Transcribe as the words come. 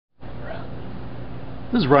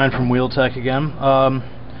This is Ryan from Wheel Tech again.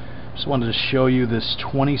 Just wanted to show you this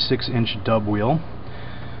 26-inch dub wheel.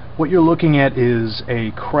 What you're looking at is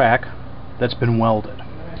a crack that's been welded.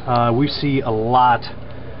 We see a lot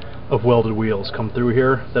of welded wheels come through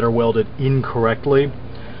here that are welded incorrectly.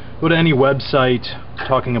 Go to any website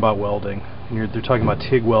talking about welding, and they're talking about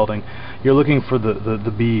TIG welding. You're looking for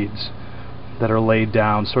the beads that are laid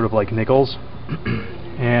down, sort of like nickels.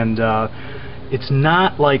 And it's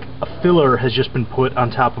not like a filler has just been put on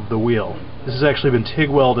top of the wheel. This has actually been TIG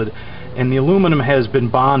welded, and the aluminum has been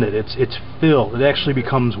bonded. It's filled. It actually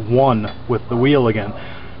becomes one with the wheel again.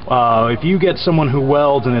 If you get someone who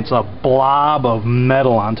welds and it's a blob of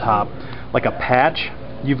metal on top, like a patch,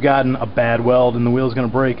 you've gotten a bad weld, and the wheel's going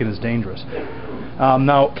to break and it's dangerous.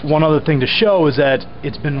 Now, one other thing to show is that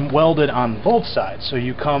it's been welded on both sides. So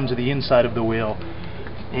you come to the inside of the wheel,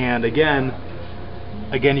 and again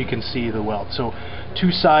you can see the weld. So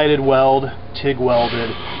two-sided weld, TIG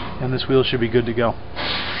welded, and this wheel should be good to go.